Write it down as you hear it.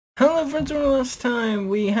Hello friends, remember last time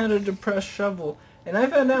we had a depressed shovel, and I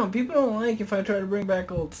found out people don't like if I try to bring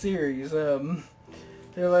back old series. They're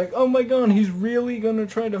like, oh my god, he's really gonna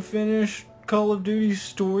try to finish Call of Duty's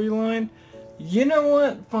storyline? You know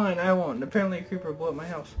what? Fine, I won't. Apparently a creeper blew up my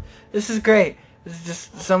house. This is great. There's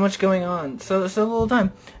just so much going on. So little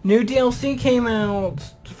time. New DLC came out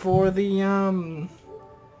for the,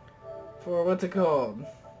 for what's it called?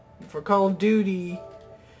 For Call of Duty.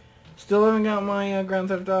 Still haven't got my Grand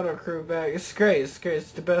Theft Auto crew back. It's great. It's great.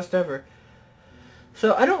 It's the best ever.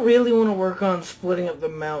 So I don't really want to work on splitting up the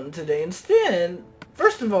mountain today. Instead,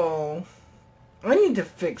 first of all, I need to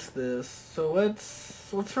fix this. So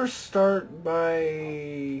let's first start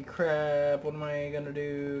by crap. What am I gonna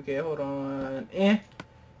do? Okay, hold on.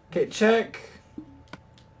 Okay, check.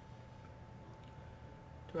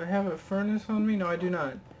 Do I have a furnace on me? No, I do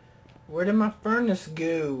not. Where did my furnace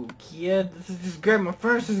go, kid? This is just great. My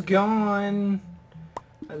furnace is gone.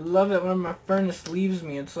 I love it when my furnace leaves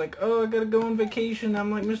me. It's like, oh, I gotta go on vacation.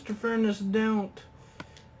 I'm like, Mr. Furnace, don't.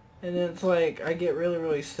 And then it's like, I get really,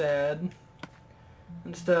 really sad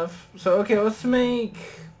and stuff. So, okay, let's make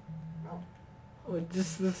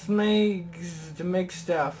to make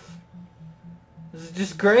stuff. This is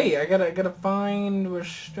just great. I gotta find where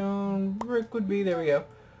stone brick would be. There we go.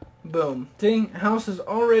 Boom. See? House is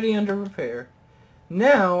already under repair.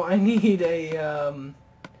 Now I need a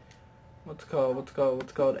what's it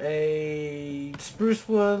called? A spruce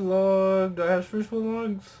wood log. Do I have spruce wood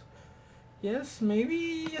logs? Yes,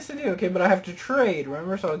 maybe. Yes, I do. Okay, but I have to trade,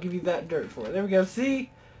 remember? So I'll give you that dirt for it. There we go.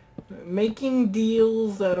 See? Making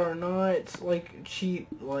deals that are not like cheap,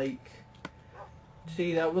 like,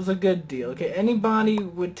 see, that was a good deal. Okay, anybody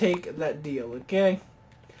would take that deal, okay?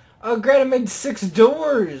 Oh great, I made 6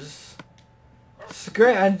 doors! It's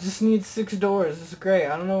great, I just need 6 doors. This is great.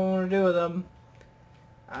 I don't know what I'm going to do with them.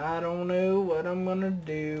 I don't know what I'm going to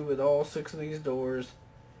do with all 6 of these doors.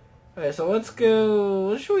 Okay, so let's go,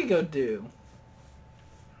 what should we go do?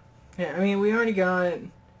 Yeah, I mean, we already got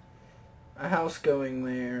a house going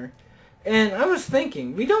there. And I was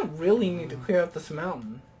thinking, we don't really need to clear out this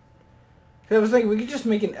mountain. I was thinking we could just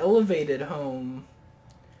make an elevated home.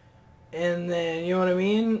 And then, you know what I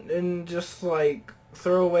mean? And just, like,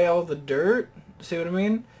 throw away all the dirt. See what I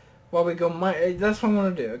mean? While we go mine. That's what I'm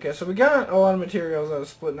going to do. Okay, so we got a lot of materials out of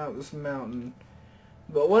splitting out this mountain.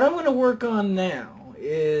 But what I'm going to work on now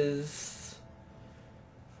is...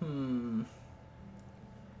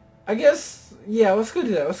 I guess, yeah, let's go do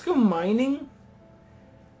that. Let's go mining.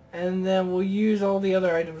 And then we'll use all the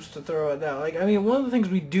other items to throw at that. Like, I mean, one of the things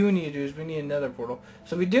we do need to do is we need another portal.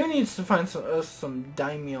 So we do need to find some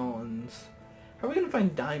diamonds. How are we going to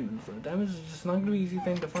find diamonds, though? Diamonds is just not going to be an easy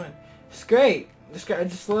thing to find. It's great. I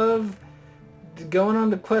just love going on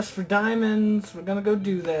the quest for diamonds. We're going to go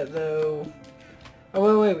do that, though.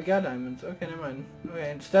 Oh, wait, we got diamonds. Okay, never mind.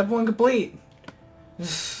 Okay, step 1 complete.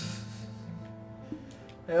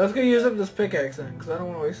 Yeah, let's go use up this pickaxe then, because I don't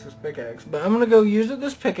want to waste this pickaxe. But I'm going to go use up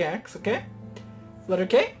this pickaxe, okay? Letter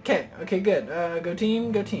K? K. Okay, good. Go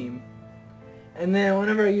team, go team. And then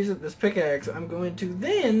whenever I use up this pickaxe, I'm going to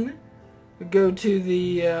then go to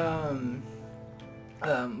the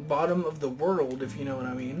bottom of the world, if you know what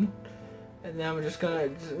I mean. And then I'm just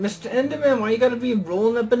going to... Mr. Enderman, why you got to be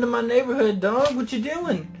rolling up into my neighborhood, dog? What you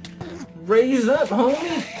doing? Raise up,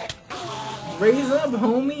 homie. Raise up,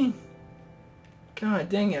 homie. God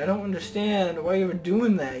dang it, I don't understand why you were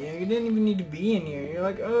doing that. You know, you didn't even need to be in here. You're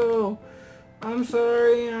like, oh, I'm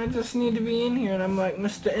sorry, I just need to be in here. And I'm like,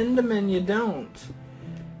 Mr. Enderman, you don't.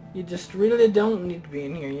 You just really don't need to be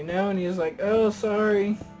in here, you know? And he's like, oh,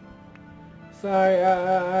 sorry. Sorry,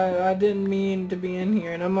 I didn't mean to be in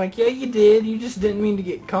here. And I'm like, yeah, you did. You just didn't mean to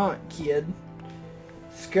get caught, kid.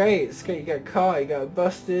 It's great. It's great. You got caught. You got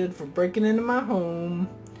busted for breaking into my home,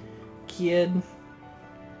 kid.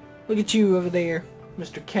 Look at you over there,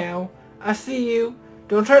 Mr. Cow. I see you.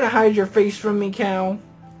 Don't try to hide your face from me, Cow.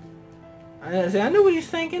 I know what he's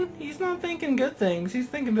thinking. He's not thinking good things. He's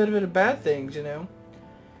thinking a bit of bad things, you know.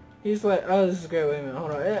 He's like, oh, this is great. Wait a minute.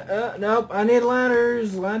 Hold on. Nope. I need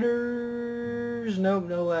ladders. Ladders. Nope,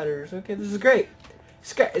 no ladders. Okay, this is great.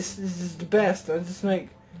 This is the best. I just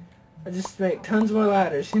make tons more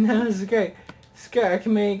ladders. You know, this is great. It's great. I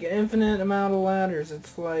can make an infinite amount of ladders.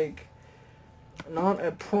 It's like... not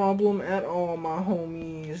a problem at all, my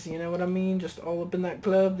homies. You know what I mean? Just all up in that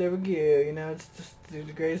club. There we go. You know, it's just the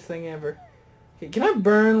greatest thing ever. Okay, can I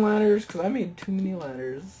burn ladders? Because I made too many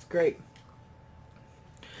ladders. It's great.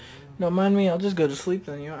 Don't mind me. I'll just go to sleep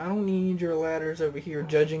then. You know, I don't need your ladders over here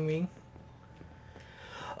judging me.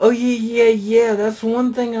 Oh, yeah. That's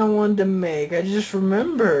one thing I wanted to make. I just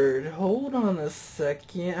remembered. Hold on a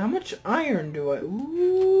second. How much iron do I...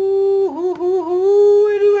 Ooh.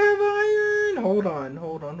 Hold on.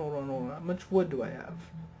 How much wood do I have?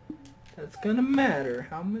 That's gonna matter.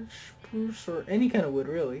 How much spruce or any kind of wood,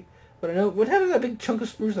 really. But I know, what happened to that big chunk of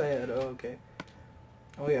spruce I had? Oh, okay.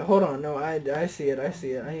 Oh, yeah, hold on. No, I see it.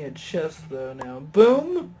 I need a chest, though, now.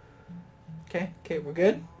 Boom! Okay, we're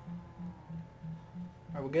good?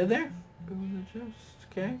 Are we good there? Boom, the chest.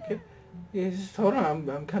 Okay. Yeah, just hold on.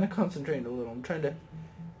 I'm kind of concentrating a little. I'm trying to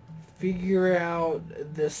figure out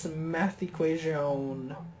this math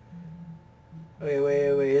equation.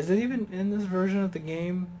 Wait. Is it even in this version of the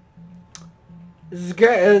game? This is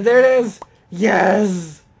great. There it is.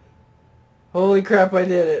 Yes. Holy crap, I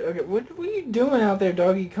did it. Okay, what are you doing out there,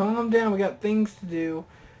 doggy? Calm down. We got things to do.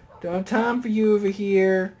 Don't have time for you over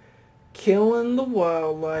here killing the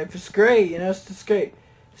wildlife. It's great, it's just great.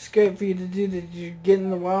 It's great for you to do that. You're getting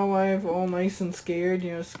the wildlife all nice and scared.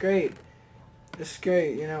 It's great. It's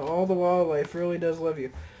great. All the wildlife really does love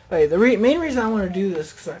you. Hey, the main reason I want to do this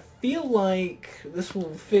is because I feel like this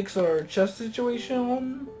will fix our chest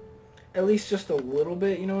situation, at least just a little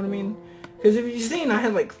bit. You know what I mean? Because if you've seen, I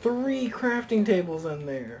had like 3 crafting tables in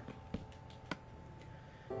there.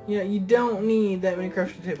 You don't need that many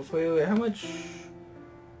crafting tables. Wait. How much?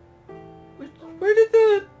 Where did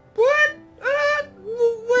the... What?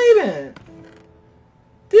 Wait a minute.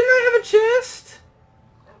 Didn't I have a chest?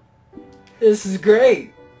 This is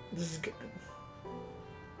great. This is good.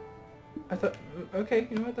 I thought... Okay,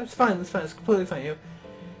 you know what? That's fine. It's completely fine.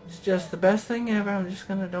 It's just the best thing ever. I'm just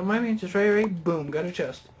gonna... Don't mind me. Just right. Boom. Got a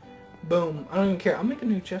chest. Boom. I don't even care. I'll make a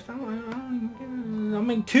new chest. I'll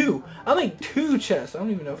make 2. I'll make 2 chests. I don't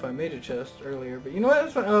even know if I made a chest earlier, but you know what?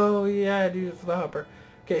 That's fine. Oh, yeah, I do it for the hopper.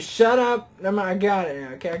 Okay, shut up. Never mind. I got it now.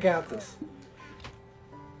 Okay, I got this.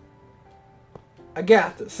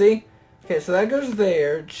 See? Okay, so that goes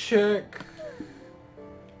there. Check.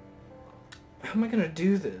 How am I going to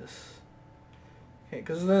do this? Okay,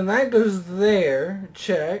 because then that goes there.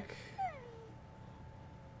 Check.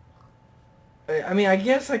 I mean, I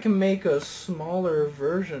guess I can make a smaller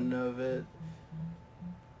version of it.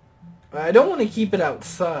 I don't want to keep it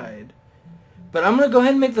outside. But I'm going to go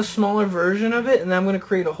ahead and make the smaller version of it, and then I'm going to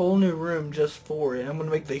create a whole new room just for it. I'm going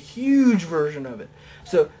to make the huge version of it.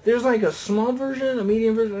 So there's like a small version, a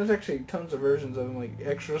medium version. There's actually tons of versions of them, like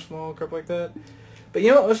extra small, crap like that. But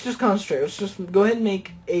you know what? Let's just concentrate. Let's just go ahead and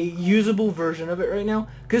make a usable version of it right now.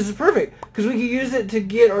 Because it's perfect. Because we can use it to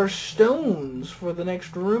get our stones for the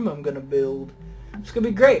next room I'm going to build. It's going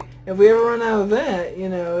to be great. If we ever run out of that,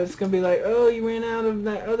 it's going to be like, oh, you ran out of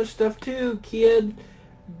that other stuff too, kid.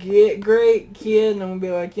 Great, kid. And I'm going to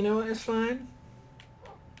be like, you know what? It's fine.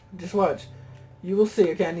 Just watch. You will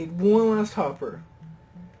see. Okay, I need one last hopper.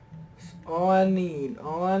 That's all I need.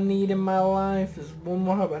 All I need in my life is one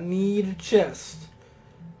more hopper. I need a chest.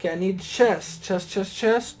 Okay, I need a chest.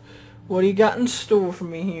 Chest. What do you got in store for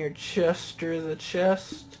me here, Chester the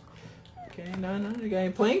chest? Okay, no. You got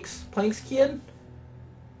any planks? Planks, kid?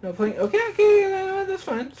 No plank. Okay. No, that's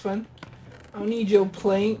fine. It's fine. I don't need your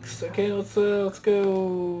planks. Okay, let's go. Let's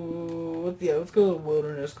go to the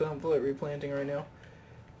wilderness because I don't feel like replanting right now.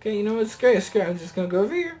 Okay, you know what? It's great. I'm just gonna go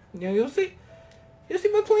over here. You'll see. You'll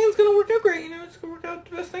see my plan's gonna work out great. It's gonna work out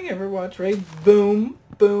the best thing ever. Watch, right? Boom.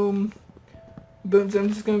 So I'm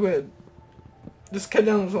just gonna go ahead. Just cut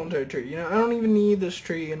down this whole entire tree. I don't even need this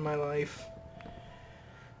tree in my life.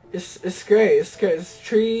 It's great. This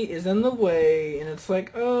tree is in the way, and it's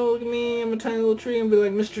like, oh, look at me, I'm a tiny little tree, and be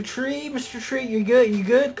like, Mr. Tree, you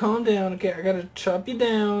good? Calm down. Okay, I gotta chop you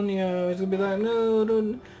down. He's gonna be like,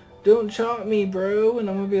 no, don't chop me, bro. And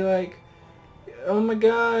I'm gonna be like, oh my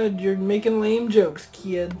God, you're making lame jokes,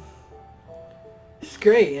 kid. It's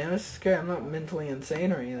great. It's great. I'm not mentally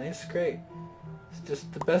insane or anything. It's great. It's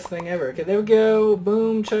just the best thing ever. Okay, there we go.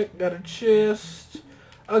 Boom, check. Got a chest.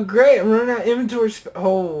 Oh, great. I'm running out of inventory space.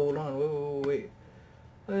 Hold on. Wait.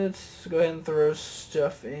 Let's go ahead and throw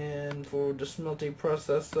stuff in for the smelting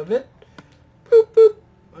process of it. Boop.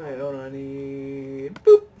 Alright, hold on. I need...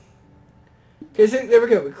 Boop. Okay, so there we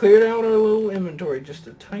go. We cleared out our little inventory just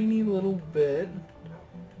a tiny little bit.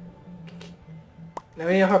 Now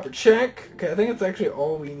we need a hopper. Check. Okay, I think that's actually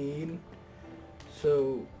all we need.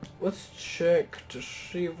 So, let's check to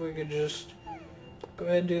see if we could just... Go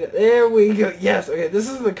ahead and do that. There we go. Yes. Okay. This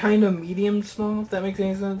is the kind of medium small, if that makes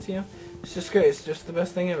any sense. It's just great. It's just the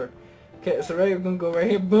best thing ever. Okay. So we're gonna go right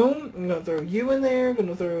here. Boom. I'm gonna throw you in there.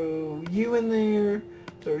 Gonna throw you in there.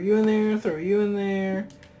 Throw you in there. Throw you in there.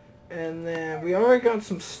 And then we already got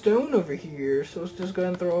some stone over here. So let's just go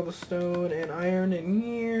ahead and throw all the stone and iron in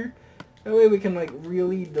here. That way we can like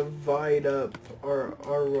really divide up our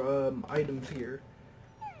items here.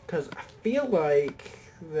 Because I feel like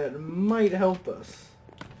that might help us.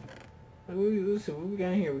 Let's see what we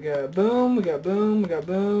got here. We got boom, we got boom, we got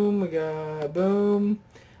boom, we got boom.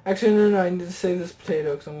 Actually, no, I need to save this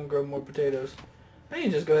potato because I'm going to grow more potatoes. I need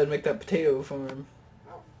to just go ahead and make that potato farm.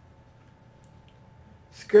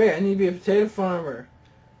 It's great. I need to be a potato farmer.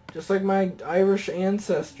 Just like my Irish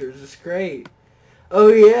ancestors. It's great. Oh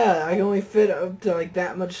yeah, I can only fit up to like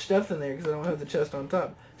that much stuff in there because I don't have the chest on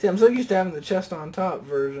top. See, I'm so used to having the chest on top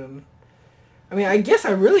version. I mean, I guess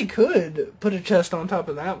I really could put a chest on top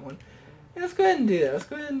of that one. Yeah, let's go ahead and do that. Let's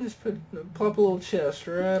go ahead and just plop a little chest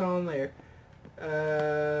right on there.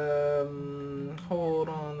 Hold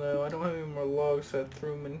on though. I don't have any more logs, so I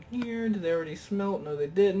threw them in here. Did they already smelt? No, they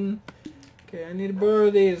didn't. Okay, I need to borrow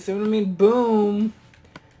these. See what I mean? Boom.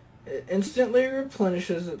 It instantly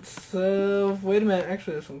replenishes itself. Wait a minute.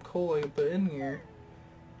 Actually, there's some coal I can put in here.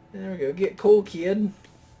 There we go. Get coal, kid.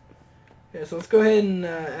 Yeah, so let's go ahead and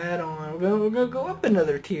add on. We're gonna go up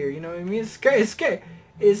another tier. You know what I mean? It's great. It's great.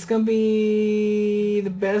 It's gonna be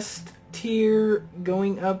the best tier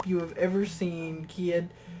going up you have ever seen, kid.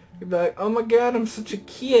 You'll be like, oh my god, I'm such a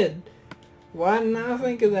kid. Why didn't I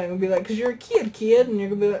think of that? I'm gonna be like, cause you're a kid, and you're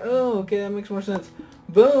gonna be like, oh, okay, that makes more sense.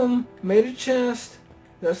 Boom, made a chest.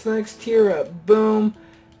 That's the next tier up. Boom.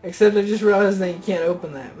 Except I just realized that you can't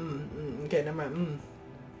open that. Okay, never mind.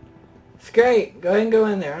 It's great. Go ahead and go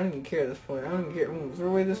in there. I don't even care at this point. I don't even care. Throw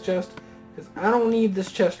away this chest. Because I don't need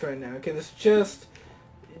this chest right now. Okay, this chest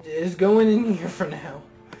is going in here for now.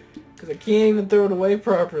 Because I can't even throw it away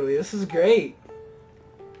properly. This is great.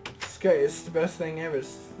 It's great. It's the best thing ever.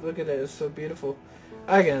 Look at it. It's so beautiful.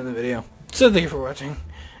 I got in the video. So thank you for watching.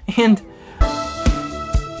 And